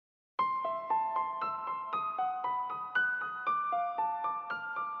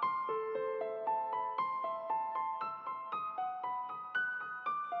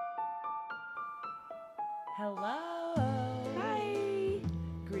Hello. Hi.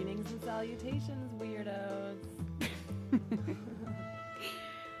 Greetings and salutations, weirdos.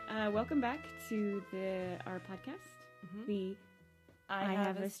 Welcome back to our podcast, the I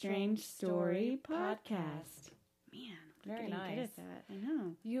Have a Strange Story podcast. Man, very getting nice. Good at that. I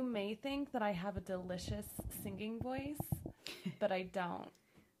know. You may think that I have a delicious singing voice, but I don't.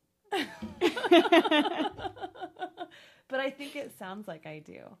 But I think it sounds like I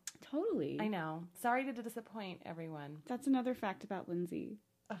do. Totally. I know. Sorry to disappoint everyone. That's another fact about Lindsay.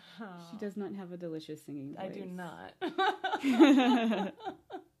 Uh-huh. She does not have a delicious singing voice. I do not.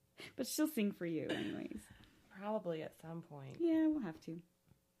 But she'll sing for you anyways. Probably at some point. Yeah, we'll have to.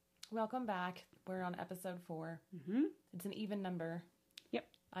 Welcome back. We're on episode 4. Mm-hmm. It's an even number. Yep.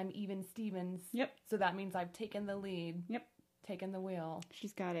 I'm Even Stevens. Yep. So that means I've taken the lead. Yep. Taken the wheel.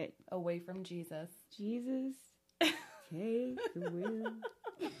 She's got it. Away from Jesus. Jesus, take the wheel.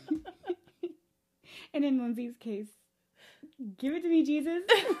 And in Lindsay's case, give it to me, Jesus.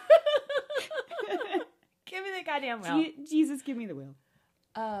 Give me the goddamn wheel. Jesus, give me the wheel.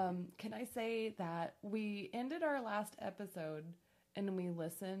 Can I say that we ended our last episode and we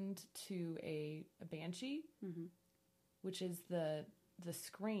listened to a banshee, which is the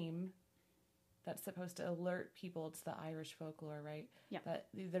scream that's supposed to alert people. It's the Irish folklore, right? Yeah. That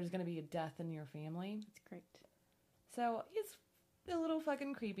there's going to be a death in your family. That's great. So it's a little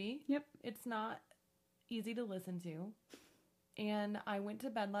fucking creepy. Yep. It's not easy to listen to. And I went to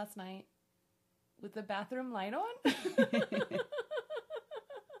bed last night with the bathroom light on.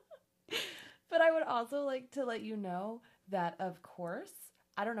 But I would also like to let you know that, of course,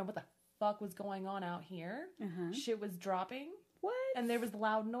 I don't know what the fuck was going on out here. Shit was dropping. What? And there was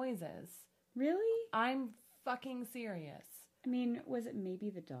loud noises. Really? I'm fucking serious. I mean, was it maybe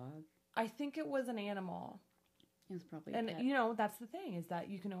the dog? I think it was an animal. It was probably And, a pet. you know, that's the thing, is that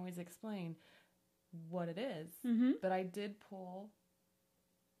you can always explain what it is. Mm-hmm. But I did pull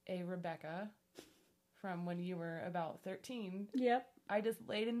a Rebecca from when you were about 13. Yep. I just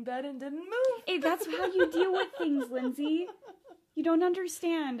laid in bed and didn't move. Hey, that's how you deal with things, Lindsay. You don't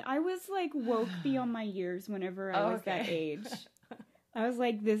understand. I was like woke beyond my years whenever I was that age. I was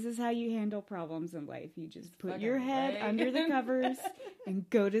like, this is how you handle problems in life. You just put your head under the covers and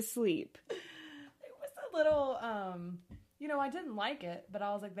go to sleep. It was a little, you know, I didn't like it, but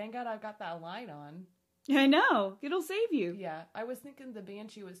I was like, thank God I've got that light on. I know. It'll save you. Yeah, I was thinking the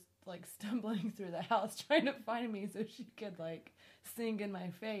banshee was like stumbling through the house trying to find me so she could like sing in my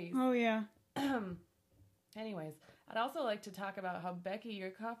face. Oh, yeah. Anyways, I'd also like to talk about how, Becky,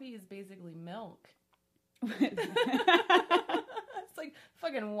 your coffee is basically milk. It's like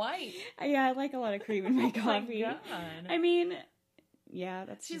fucking white. Yeah, I like a lot of cream in my coffee. Oh my God. I mean, yeah,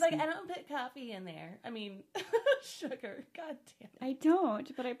 that's She's just like, me. I don't put coffee in there. I mean, sugar. God damn it. I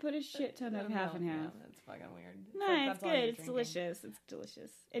don't, but I put a shit ton of half and half. Yeah, that's fucking weird. No, like, it's that's all good. you're It's drinking. delicious. It's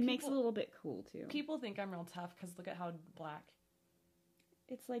delicious. It makes it a little bit cool, too. People think I'm real tough because look at how black.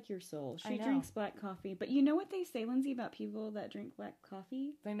 It's like your soul. I She know. drinks black coffee. But you know what they say, Lindsay, about people that drink black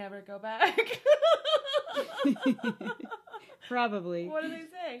coffee? They never go back. Probably. What do they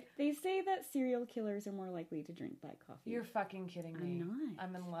say? They say that serial killers are more likely to drink black coffee. You're fucking kidding me. I'm not.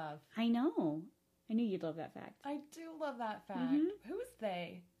 I'm in love. I know. I knew you'd love that fact. I do love that fact. Mhm. Who is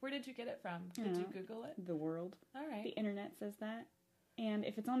they? Where did you get it from? I Did don't you know. Google it? The world. All right. The internet says that. And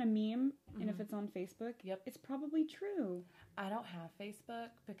if it's on a meme, and if it's on Facebook, Yep. it's probably true. I don't have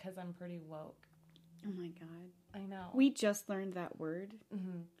Facebook because I'm pretty woke. Oh my god. I know. We just learned that word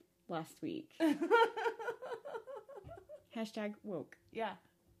Mhm. last week. Hashtag woke. Yeah.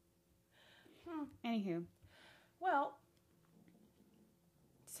 Anywho. Well,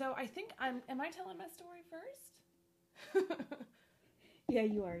 so I think am I telling my story first? Yeah,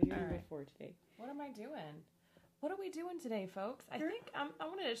 you are. You're All number right. 4 today. What am I doing? What are we doing today, folks? I think I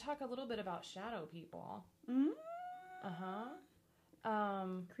wanted to talk a little bit about shadow people.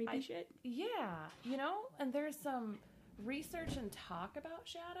 Creepy shit? Yeah, you know, and there's some research and talk about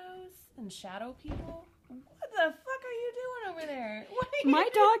shadows and shadow people. What the fuck are you doing over there? What are you My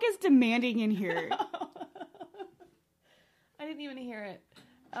dog is demanding in here. I didn't even hear it.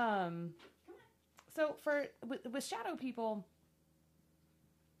 So with shadow people,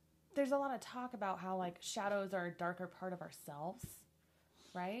 there's a lot of talk about how like shadows are a darker part of ourselves,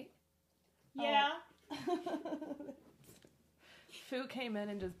 right? Yeah. Foo came in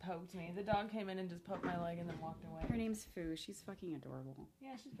and just poked me. The dog came in and just poked my leg and then walked away. Her name's Foo. She's fucking adorable.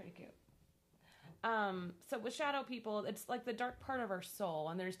 Yeah, she's pretty cute. So with shadow people, it's like the dark part of our soul,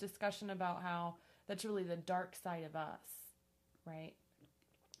 and there's discussion about how that's really the dark side of us, right?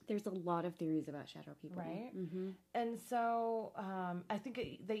 There's a lot of theories about shadow people. Right? Mm-hmm. And so I think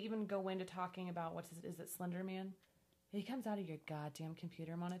they even go into talking about, is it Slender Man? He comes out of your goddamn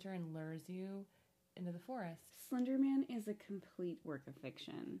computer monitor and lures you into the forest. Slender Man is a complete work of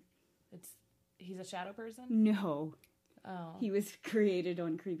fiction. He's a shadow person? No. Oh. He was created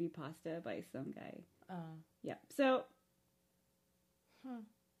on Creepypasta by some guy. Oh. Yeah. So,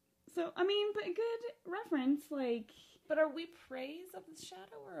 I mean, but good reference, like... But are we praise of the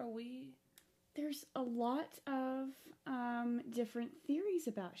shadow, or are we... There's a lot of different theories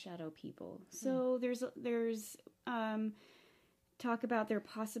about shadow people. So there's talk about they're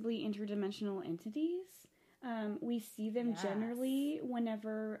possibly interdimensional entities. We see them generally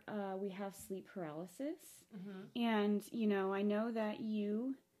whenever we have sleep paralysis. Mm-hmm. And, you know, I know that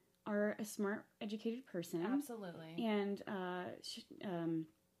you are a smart, educated person. Absolutely. And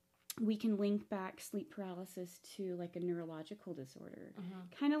we can link back sleep paralysis to, like, a neurological disorder.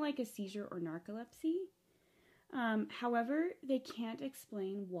 Kind of like a seizure or narcolepsy. However, they can't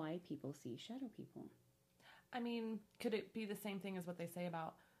explain why people see shadow people. I mean, could it be the same thing as what they say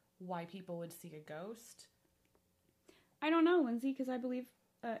about why people would see a ghost? I don't know, Lindsay, because I believe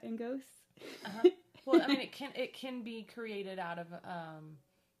in ghosts. Well, I mean, it can be created out of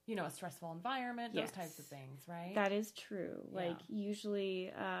you know, a stressful environment, those types of things, right? That is true. Yeah. Like,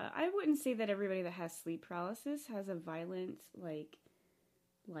 usually, I wouldn't say that everybody that has sleep paralysis has a violent, like,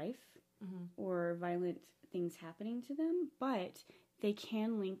 life or violent things happening to them, but they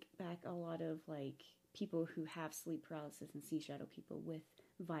can link back a lot of, like, people who have sleep paralysis and see shadow people with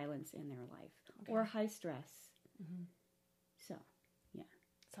violence in their life or high stress. So, yeah.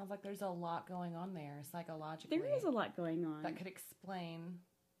 Sounds like there's a lot going on there psychologically. There is a lot going on. That could explain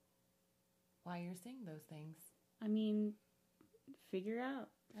why you're seeing those things. I mean, figure it out.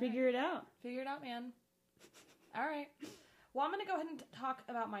 Figure it out, man. All right. Well, I'm going to go ahead and talk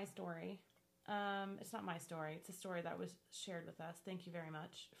about my story. It's not my story. It's a story that was shared with us. Thank you very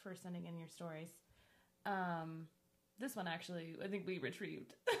much for sending in your stories. This one, actually, I think we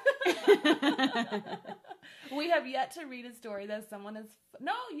retrieved. We have yet to read a story that someone has...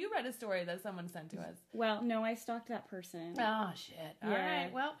 No, you read a story that someone sent to us. Well, no, I stalked that person. Oh, shit. All right.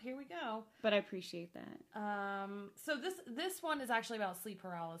 Well, here we go. But I appreciate that. So this one is actually about sleep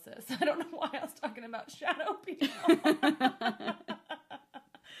paralysis. I don't know why I was talking about shadow people.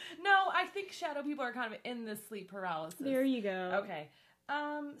 No, I think shadow people are kind of in this sleep paralysis. There you go. Okay.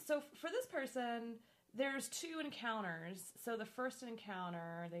 So for this person, there's two encounters. So the first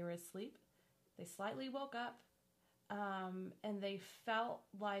encounter, they were asleep. They slightly woke up, and they felt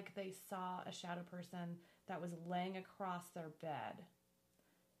like they saw a shadow person that was laying across their bed.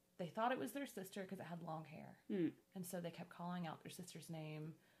 They thought it was their sister because it had long hair. And so they kept calling out their sister's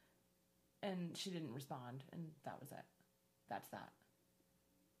name, and she didn't respond, and that was it. That's that.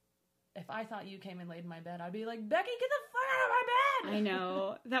 If I thought you came and laid in my bed, I'd be like, Becky, get the fuck out of my bed! I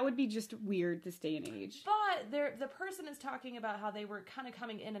know. That would be just weird this day and age. But the person is talking about how they were kind of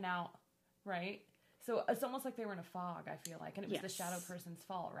coming in and out, right? So it's almost like they were in a fog, I feel like. And it was the shadow person's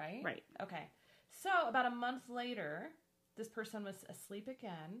fault, right? Right. Okay. So about a month later, this person was asleep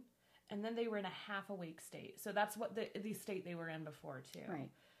again. And then they were in a half-awake state. So that's what the state they were in before, too.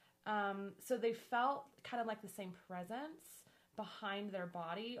 Right. So they felt kind of like the same presence behind their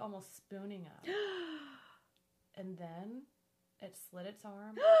body, almost spooning them. And then it slid its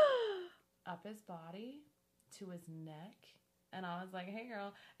arm up his body to his neck. And I was like, hey,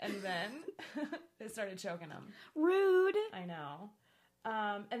 girl. And then it started choking him. Rude. I know.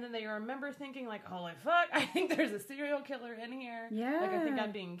 And then they remember thinking, like, holy fuck, I think there's a serial killer in here. Yeah. Like, I think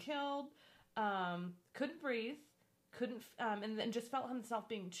I'm being killed. Couldn't breathe. And then just felt himself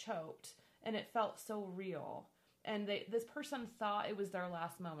being choked. And it felt so real. And this person thought it was their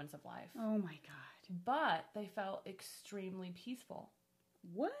last moments of life. Oh, my God. But they felt extremely peaceful.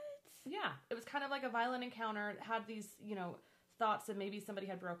 What? Yeah. It was kind of like a violent encounter. It had these, you know, thoughts that maybe somebody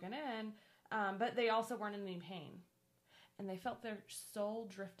had broken in. But they also weren't in any pain. And they felt their soul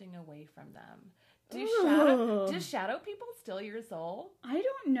drifting away from them. Do shadow people steal your soul? I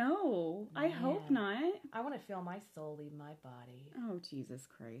don't know. Man. I hope not. I want to feel my soul leave my body. Oh, Jesus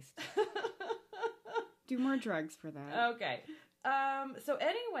Christ. Do more drugs for that. Okay. So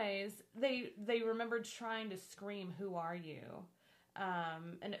anyways, they remembered trying to scream, "Who are you?"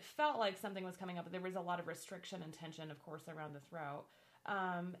 And it felt like something was coming up, but there was a lot of restriction and tension, of course, around the throat.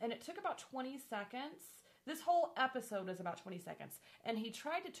 And it took about 20 seconds. This whole episode was about 20 seconds. And he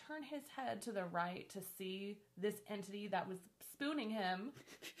tried to turn his head to the right to see this entity that was spooning him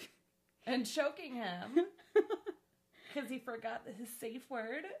and choking him. Because he forgot his safe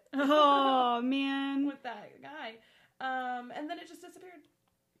word. Oh, man. With that guy. And then it just disappeared.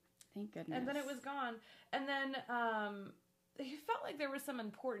 Thank goodness. And then it was gone. And then he felt like there were some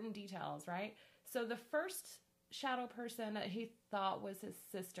important details, right? So the first shadow person that he thought was his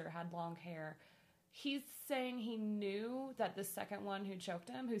sister had long hair. He's saying he knew that the second one who choked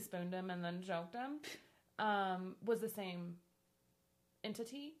him, who spooned him and then choked him, was the same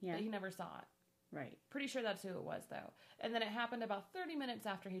entity, but he never saw it. Right. Pretty sure that's who it was, though. And then it happened about 30 minutes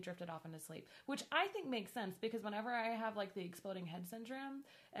after he drifted off into sleep, which I think makes sense because whenever I have like the exploding head syndrome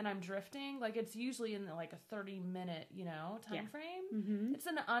and I'm drifting, like it's usually in like a 30-minute, time frame. Mm-hmm. It's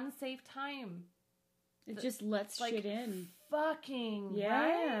an unsafe time. It just lets shit in. Fucking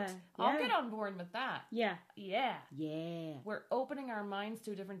right? I'll get on board with that. Yeah. Yeah. Yeah. We're opening our minds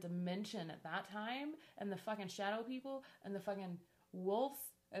to a different dimension at that time, and the fucking shadow people and the fucking wolves,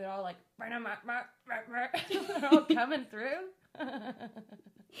 and they're all like, they're all coming through.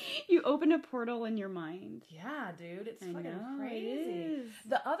 You open a portal in your mind. Yeah, dude. It's I fucking know, crazy. it is.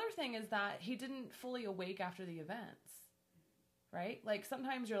 The other thing is that he didn't fully awake after the events. Right? Like,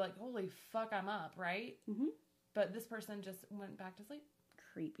 sometimes you're like, holy fuck, I'm up, right? Mm-hmm. But this person just went back to sleep.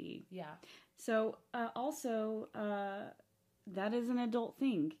 Creepy. Yeah. So, also, that is an adult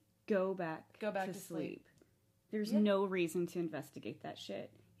thing. Go back to sleep. There's no reason to investigate that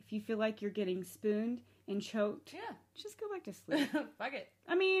shit. If you feel like you're getting spooned and choked, just go back to sleep. Fuck it.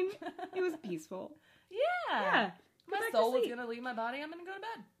 I mean, it was peaceful. Yeah. My soul was going to leave my body. I'm going to go to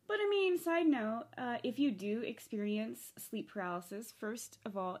bed. But I mean, side note, if you do experience sleep paralysis, first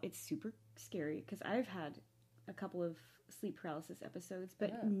of all, it's super scary because I've had a couple of sleep paralysis episodes,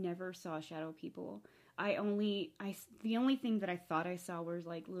 but never saw shadow people. The only thing that I thought I saw was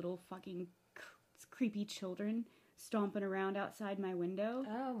like little fucking creepy children stomping around outside my window.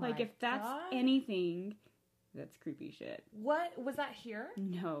 Oh my Like if that's anything, that's creepy shit. What was that here?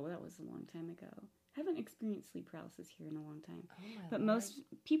 No, that was a long time ago. I haven't experienced sleep paralysis here in a long time. Oh my but Lord. most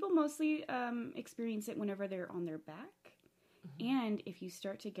people mostly experience it whenever they're on their back. Mm-hmm. And if you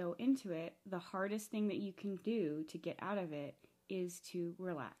start to go into it, the hardest thing that you can do to get out of it is to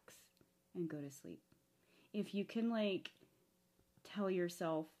relax and go to sleep. If you can like tell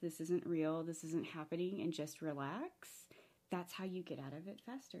yourself this isn't real, this isn't happening, and just relax, that's how you get out of it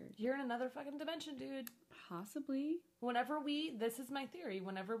faster. You're in another fucking dimension, dude. Possibly. This is my theory,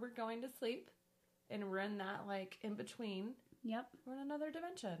 whenever we're going to sleep, and we're in that, like, in between. Yep. We're in another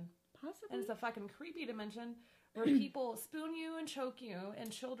dimension. Possibly. And it's a fucking creepy dimension where people spoon you and choke you, and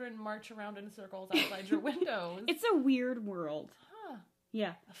children march around in circles outside your windows. It's a weird world. Huh.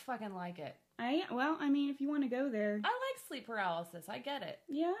 Yeah. I fucking like it. I mean, if you want to go there. I like sleep paralysis. I get it.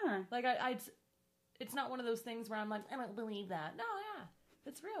 Yeah. Like, it's not one of those things where I'm like, I don't believe that. No, yeah.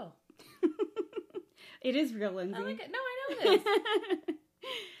 It's real. It is real, Lindsay. I like it. No, I know it is.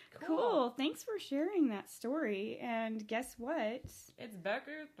 Cool. Thanks for sharing that story. And guess what? It's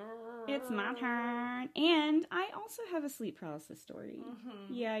Becca's turn. It's my turn. And I also have a sleep paralysis story.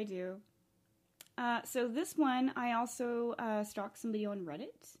 Mm-hmm. Yeah, I do. So this one, I also stalked somebody on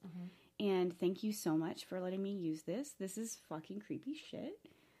Reddit. Mm-hmm. And thank you so much for letting me use this. This is fucking creepy shit.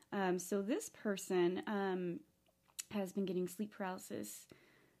 So this person has been getting sleep paralysis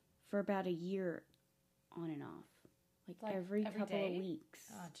for about a year on and off. Like every couple day? Of weeks.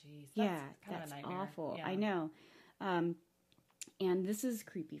 Oh, jeez. That's awful. Yeah. I know. And this is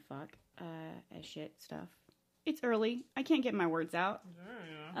creepy fuck as shit stuff. It's early. I can't get my words out.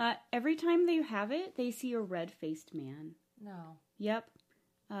 Yeah. Every time they have it, they see a red-faced man. No. Yep.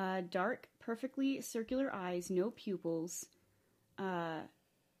 Dark, perfectly circular eyes, no pupils, and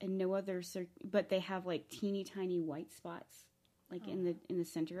no other but they have like teeny tiny white spots. Like in the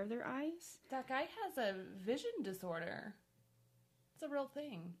center of their eyes. That guy has a vision disorder. It's a real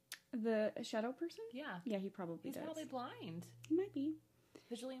thing. The shadow person? Yeah. Yeah, he probably does. He's probably blind. He might be.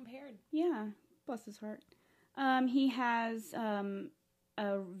 Visually impaired. Yeah. Bless his heart. He has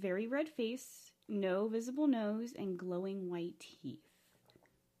a very red face, no visible nose, and glowing white teeth.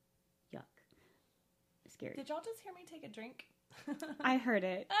 Yuck. Scary. Did y'all just hear me take a drink? I heard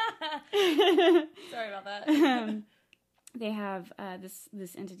it. Sorry about that. They have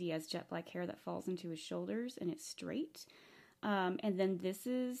this entity has jet black hair that falls into his shoulders, and it's straight. And then this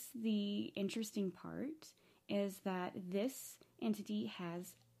is the interesting part, is that this entity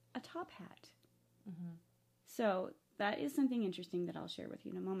has a top hat. Mm-hmm. So that is something interesting that I'll share with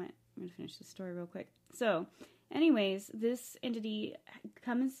you in a moment. I'm going to finish the story real quick. So anyways, this entity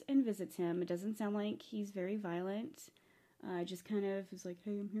comes and visits him. It doesn't sound like he's very violent. Just kind of is like,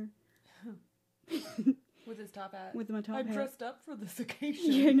 hey, I'm here. With his top hat. With my top hat. I'm dressed up for this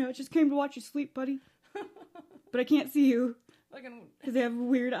occasion. Yeah, no, I just came to watch you sleep, buddy. But I can't see you. Because they have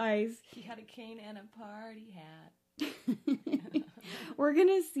weird eyes. He had a cane and a party hat. We're going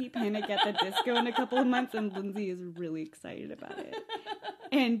to see Panic at the Disco in a couple of months, and Lindsay is really excited about it.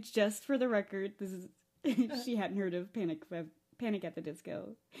 And just for the record, this is she hadn't heard of Panic at the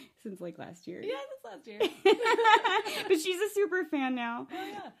Disco since like last year. Yeah, that's last year. But she's a super fan now.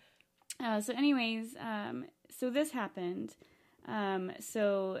 Oh, yeah. So anyways, so this happened.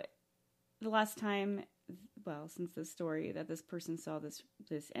 So the last time, well, since the story that this person saw this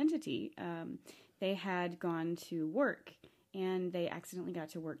entity, they had gone to work and they accidentally got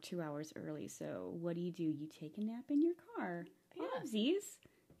to work 2 hours early. So what do? You take a nap in your car. Yeah.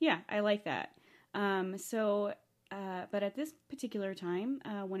 Yeah, I like that. But at this particular time,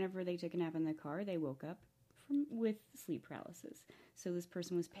 whenever they took a nap in the car, they woke up with sleep paralysis. So this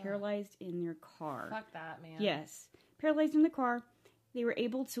person was paralyzed in their car. Fuck that, man. Yes, paralyzed in the car. They were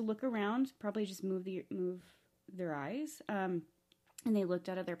able to look around, probably just move their eyes, and they looked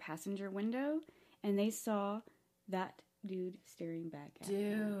out of their passenger window, and they saw that dude staring back at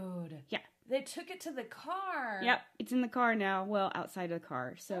them. Dude. Yeah. They took it to the car. Yep, it's in the car now. Well, outside of the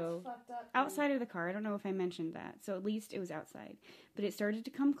car. So That's fucked up, outside of the car. I don't know if I mentioned that. So at least it was outside. But it started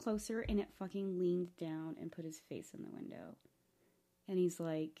to come closer, and it fucking leaned down and put his face in the window. And he's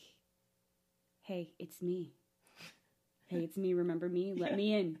like, "Hey, it's me. Hey, it's me. Remember me? Let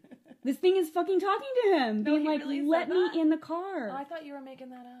me in." This thing is fucking talking to him, No, being he like, really "Let said me that? in the car." Oh, I thought you were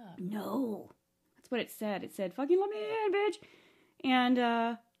making that up. No, that's what it said. It said, "Fucking let me in,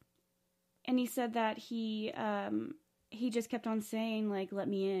 bitch." And he said that he just kept on saying like, "Let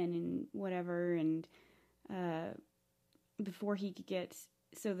me in" and whatever. And before he could get,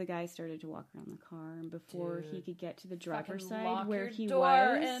 so the guy started to walk around the car, and before he could get to the driver's side where he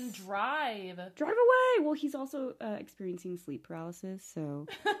was, and drive away. Well, he's also experiencing sleep paralysis, so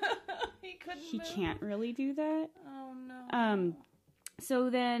he move. can't really do that. Oh no.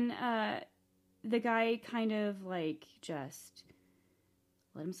 So then the guy kind of like just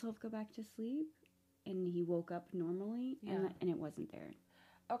let himself go back to sleep, and he woke up normally, and it wasn't there.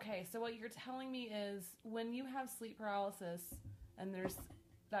 Okay, so what you're telling me is when you have sleep paralysis and there's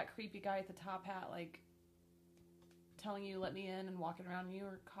that creepy guy at the top hat like telling you let me in and walking around in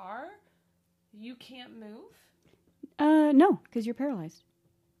your car, you can't move? No, because you're paralyzed.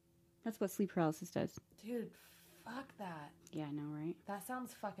 That's what sleep paralysis does. Dude, fuck that. Yeah, I know, right? That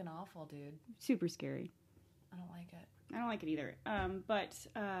sounds fucking awful, dude. Super scary. I don't like it. I don't like it either. I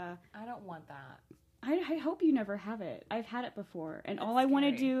don't want that. I hope you never have it. I've had it before, and That's all I want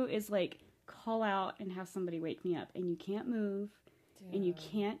to scary. do is like call out and have somebody wake me up, and you can't move, and you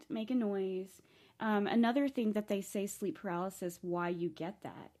can't make a noise. Another thing that they say sleep paralysis, why you get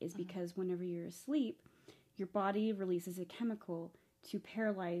that is because whenever you're asleep, your body releases a chemical to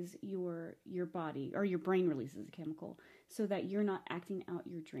paralyze your body, or your brain releases a chemical so that you're not acting out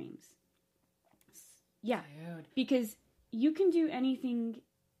your dreams. Yeah, Dude. because you can do anything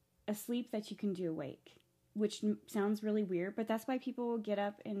asleep that you can do awake, which sounds really weird, but that's why people will get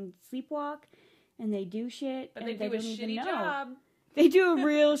up and sleepwalk, and they do shit, But and they do a don't even shitty know. job. They do a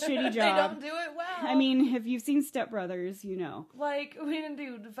real shitty job. They don't do it well. I mean, if you've seen Step Brothers, you know. Like, we didn't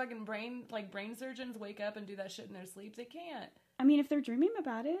do the fucking brain surgeons wake up and do that shit in their sleep. They can't. I mean, if they're dreaming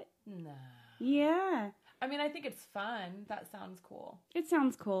about it. Nah. Yeah. I mean, I think it's fun. That sounds cool. It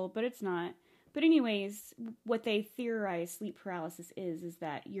sounds cool, but it's not. But anyways, what they theorize sleep paralysis is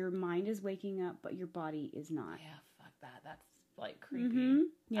that your mind is waking up, but your body is not. Yeah, fuck that. That's, like, creepy. Mm-hmm.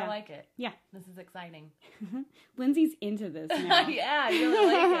 Yeah. I like it. Yeah. This is exciting. Lindsay's into this now. Yeah, you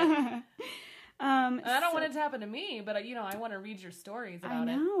really like it. And I don't want it to happen to me, but, I want to read your stories about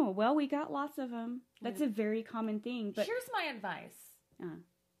it. I know. Well, we got lots of them. That's a very common thing. But here's my advice.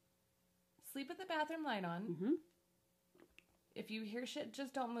 Sleep with the bathroom light on. Mm-hmm. If you hear shit,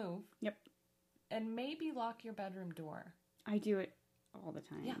 just don't move. Yep. And maybe lock your bedroom door. I do it all the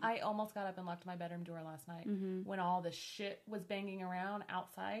time. Yeah, I almost got up and locked my bedroom door last night when all the shit was banging around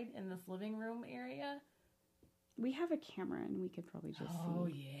outside in this living room area. We have a camera, and we could probably just see. Oh,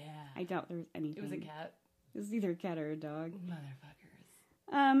 yeah. I doubt there's anything. It was a cat. It was either a cat or a dog.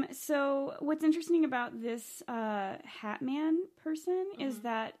 Motherfuckers. So what's interesting about this Hat Man person is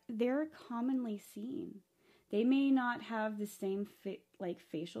that they're commonly seen. They may not have the same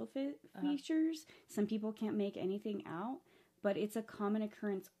facial features. Some people can't make anything out, but it's a common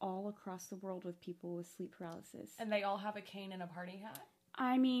occurrence all across the world with people with sleep paralysis. And they all have a cane and a party hat?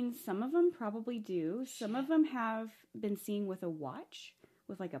 I mean, some of them probably do. Some of them have been seen with a watch,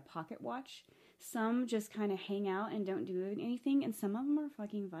 with like a pocket watch. Some just kind of hang out and don't do anything. And some of them are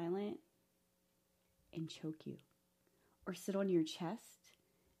fucking violent and choke you. Or sit on your chest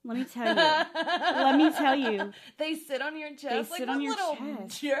Let me tell you. Let me tell you. They sit on your chest. They like sit on your little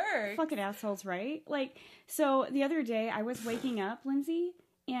chest. jerks. Fucking assholes, right? Like, so the other day I was waking up, Lindsay,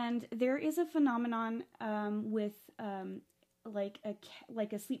 and there is a phenomenon with like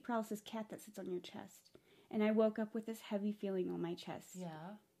a sleep paralysis cat that sits on your chest. And I woke up with this heavy feeling on my chest. Yeah.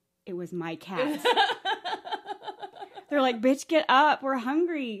 It was my cat. They're like, bitch, get up. We're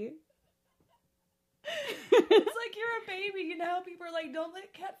hungry. It's like you're a baby. You know how people are like, don't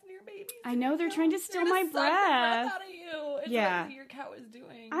let cats near babies. I know, they're trying to steal my suck breath. the breath out of you. It's Yeah. what your cat was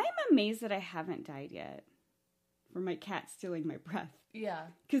doing. I'm amazed that I haven't died yet for my cat stealing my breath. Yeah.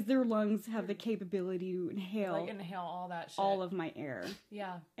 Because their lungs have the capability to inhale, like inhale all that shit. all of my air.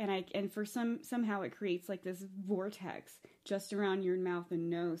 Yeah. And for somehow it creates like this vortex just around your mouth and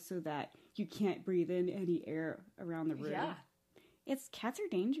nose so that you can't breathe in any air around the room. Yeah. Cats are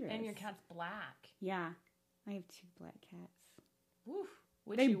dangerous. And your cat's black. Yeah. I have 2 black cats. Woof.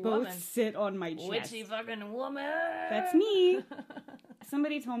 They Witchy both woman. sit on my chest. Witchy fucking woman. That's me.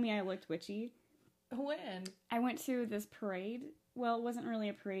 Somebody told me I looked witchy. When? I went to this parade. Well, it wasn't really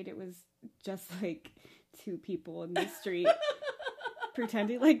a parade. It was just like 2 people in the street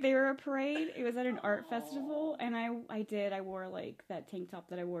pretending like they were a parade. It was at an art festival, and I wore like that tank top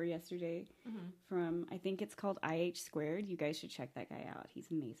that I wore yesterday from, I think it's called IH Squared. You guys should check that guy out.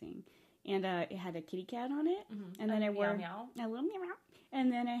 He's amazing. And it had a kitty cat on it, and then I wore a little meow. And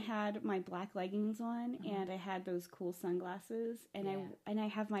then I had my black leggings on, and I had those cool sunglasses, and I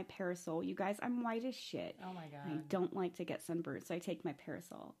have my parasol. You guys, I'm white as shit. Oh my god! I don't like to get sunburned, so I take my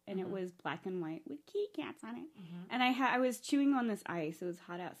parasol, and it was black and white with kitty cats on it. And I was chewing on this ice. It was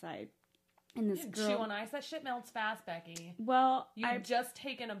hot outside, and this girl chew on ice. That shit melts fast, Becky. Well, I've just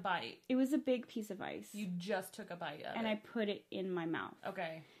taken a bite. It was a big piece of ice. You just took a bite of it, and I put it in my mouth.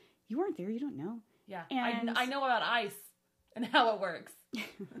 Okay. You weren't there. You don't know. Yeah, and I know about ice and how it works.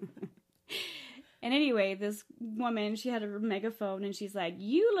 And anyway, this woman, she had a megaphone, and she's like,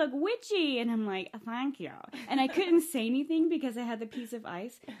 "You look witchy," and I'm like, "Thank you." And I couldn't say anything because I had the piece of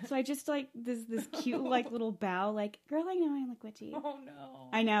ice, so I just like this cute like little bow, like, "Girl, I know I look witchy." Oh no,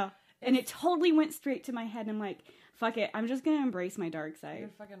 I know, and it totally went straight to my head. And I'm like, "Fuck it, I'm just gonna embrace my dark side." You're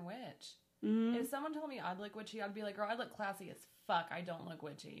a fucking witch. Mm-hmm. If someone told me I'd look witchy, I'd be like, "Girl, I look classy as fuck. I don't look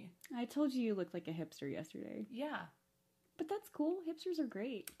witchy." I told you looked like a hipster yesterday. Yeah. But that's cool. Hipsters are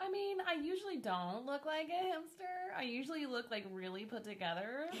great. I mean, I usually don't look like a hipster. I usually look like really put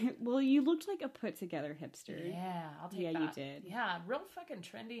together. Well, you looked like a put together hipster. Yeah, I'll take that. Yeah, you did. Yeah, real fucking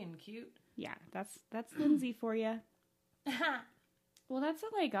trendy and cute. Yeah, that's Lindsay for you. Well, that's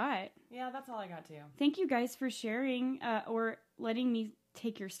all I got. Yeah, that's all I got too. Thank you guys for sharing or letting me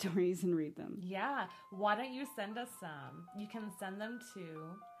take your stories and read them. Yeah, why don't you send us some? You can send them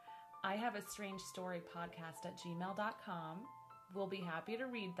to I have a strange story podcast at gmail.com. We'll be happy to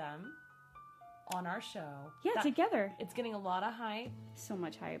read them on our show. Yeah, together. It's getting a lot of hype. So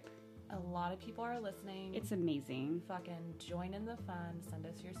much hype. A lot of people are listening. It's amazing. Fucking join in the fun. Send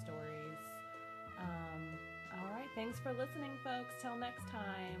us your stories. All right. Thanks for listening, folks. Till next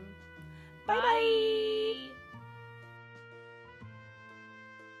time. Bye-bye. Bye.